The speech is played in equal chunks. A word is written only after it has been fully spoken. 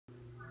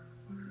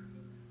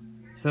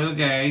So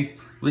guys,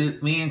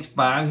 me and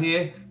Spot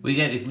here, we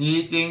got this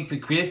new thing for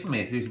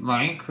Christmas. It's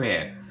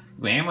Minecraft.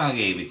 Grandma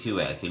gave it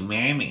to us, and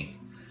Mammy.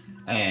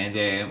 And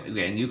we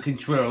got a new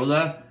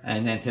controller.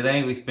 And then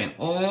today we spent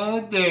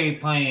all day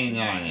playing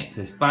on it.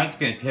 So Spot's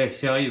gonna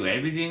show you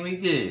everything we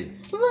did.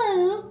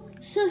 Well,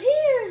 so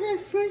here's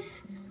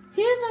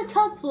our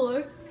top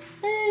floor.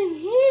 And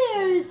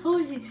here's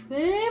Horsie's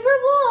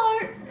favorite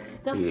part,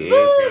 the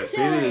food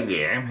food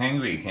there. I'm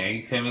hungry. Can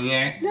you tell me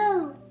that?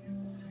 No.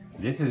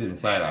 This is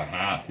inside our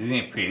house. Isn't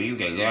it pretty? We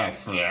got a lot of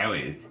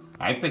flowers.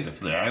 I put the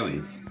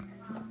flowers.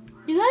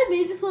 And I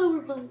made the flower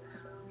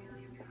buds.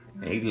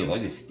 They do all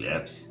the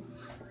steps.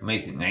 It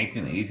makes it nice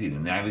and easy to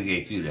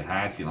navigate through the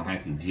house. You don't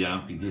have to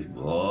jump. You just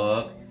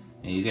walk.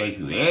 And you go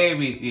through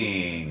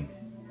everything.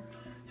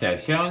 So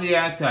show them the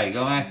outside.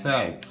 Go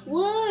outside.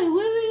 Why?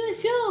 What are we going to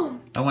show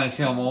them? I want to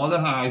show them all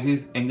the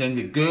houses and then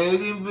the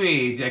golden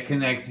bridge that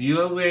connects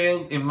your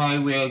world and my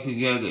world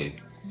together.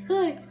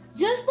 Hey,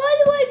 just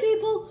by the way,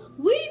 people,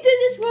 we did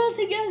this world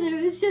together.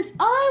 It's just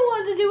I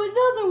wanted to do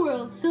another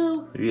world,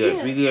 so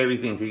yes, we did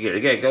everything together.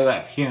 Okay, go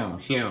up. Show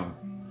them.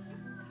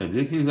 So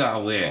this is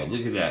our world.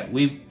 Look at that.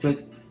 We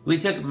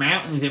took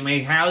mountains and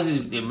made houses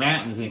with the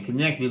mountains and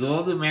connected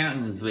all the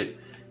mountains with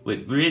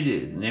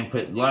bridges and then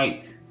put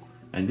lights.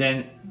 And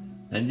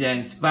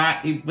then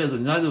Spot, he built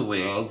another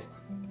world.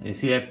 You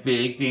see that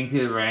big thing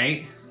to the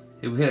right?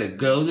 He put a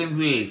golden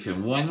bridge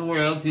from one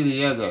world to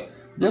the other.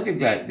 Look at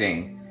that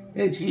thing.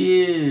 It's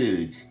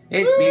huge.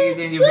 It's bigger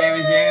than your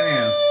baby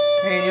Jano.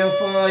 Hey, you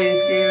fall, you're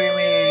scaring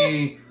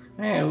me.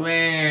 Oh,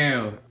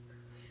 wow.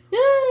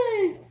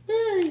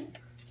 Hey.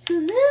 So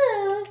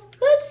now,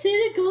 let's see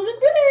the golden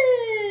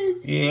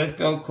bridge. Yeah, let's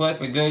go across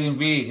the golden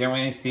bridge. I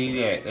want to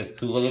see that. That's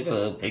cool. Look at a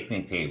little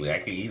picnic table. I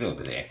can eat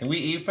over there. Can we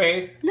eat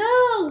first? No.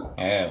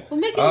 Oh. We're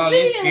making a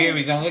video. You're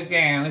scary. Don't look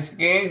down. It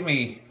scares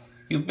me.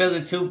 You built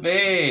it too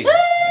big. Oh,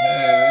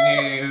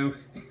 no.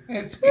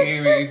 That's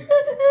scary.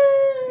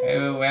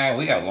 Oh, wow.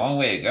 We got a long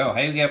way to go. How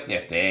do you get up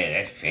there fast?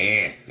 That's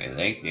fast. I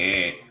like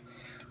that.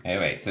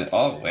 Alright, so,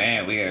 oh,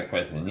 wow. We got to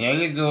cross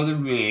another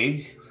golden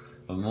bridge.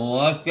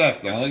 More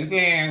steps. Don't look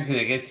down because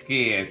I get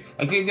scared.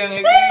 I think don't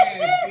look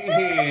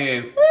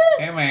down.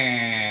 Come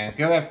on.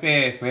 Go up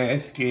fast. Wow,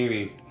 that's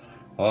scary.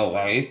 Oh,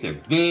 wow. It's the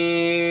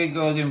big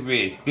golden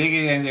bridge.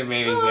 Bigger than the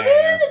baby. Oh,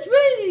 man, it's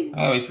raining.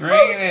 Oh, it's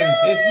raining.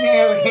 It's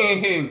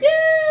snowing.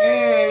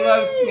 Hey, I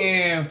love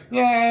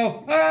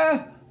snow.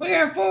 No. We're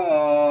going to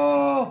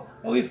fall.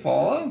 Are we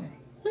falling?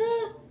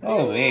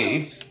 Oh,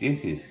 man.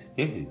 This is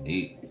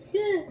neat.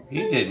 Yeah.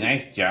 You did a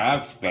nice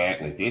job,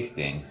 Spot, with this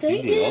thing.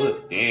 Thank you. you. Did all the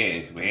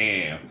stairs.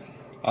 Wow.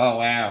 Oh,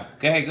 wow.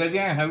 Go ahead, go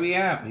down. Hurry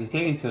up. You're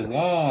taking so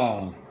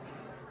long.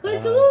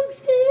 It's a long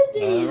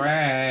standing.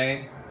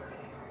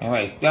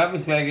 Alright, stop a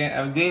second.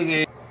 I did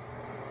it.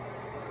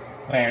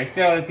 Wait, it's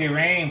starting to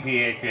rain,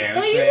 Pietro.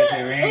 Are you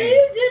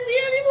dizzy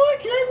anymore?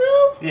 Can I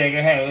move? Yeah, go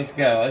ahead. Let's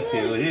go. Let's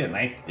see. These are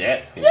nice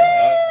steps.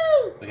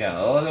 We're going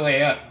all the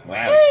way up.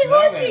 Wow. Hey, it's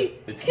snowing. Horsie.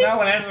 It's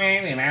snowing and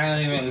raining. I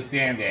don't even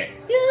understand that.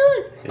 Yeah,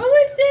 look. I'm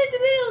going to stay in the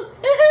middle.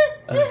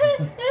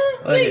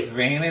 Look, it's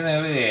raining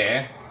over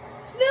there.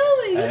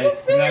 Snowing.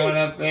 It's snowing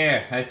up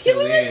there. That's Can so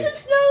we weird. make some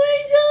snow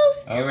angels?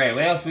 Alright,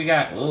 what else we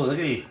got? Oh, look at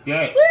these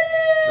steps.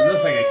 Woo! It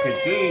looks like a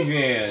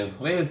cathedral.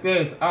 What is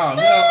this? Oh,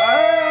 no.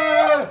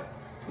 Ah!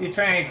 You're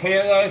trying to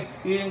kill us?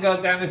 You didn't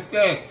go down the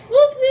steps.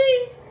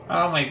 Whoopsie.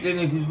 Oh my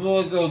goodness, there's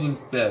more golden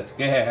steps.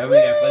 Go ahead, hurry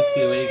up. Let's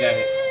see what you got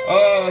here.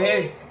 Oh,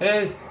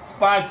 here's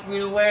Spot's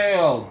new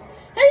world.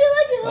 How do you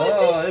like it,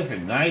 Horsie? Oh, this is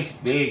a nice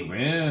big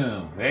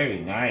room.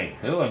 Very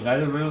nice. Oh,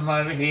 another room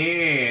over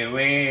here.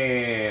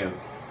 Wow.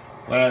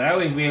 Well, that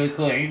was really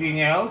cool. Anything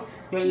else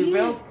that you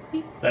built?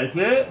 That's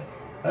it?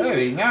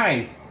 Very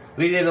nice.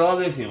 We did all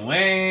this in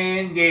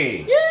one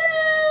day.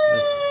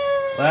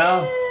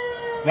 Well,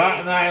 Spot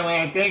and I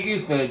want to thank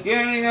you for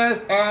joining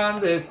us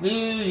on this new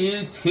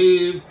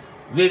YouTube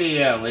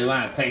video. We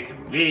want to play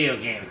some video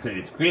games because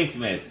it's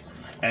Christmas.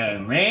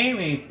 And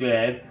Manny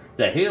said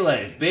that he'll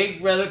let his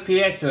big brother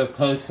Pietro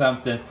post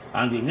something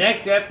on the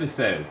next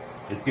episode.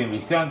 It's going to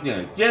be something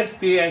with just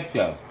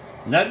Pietro.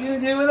 Nothing to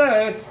do with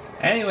us.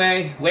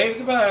 Anyway, wave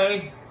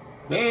goodbye.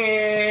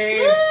 Bye.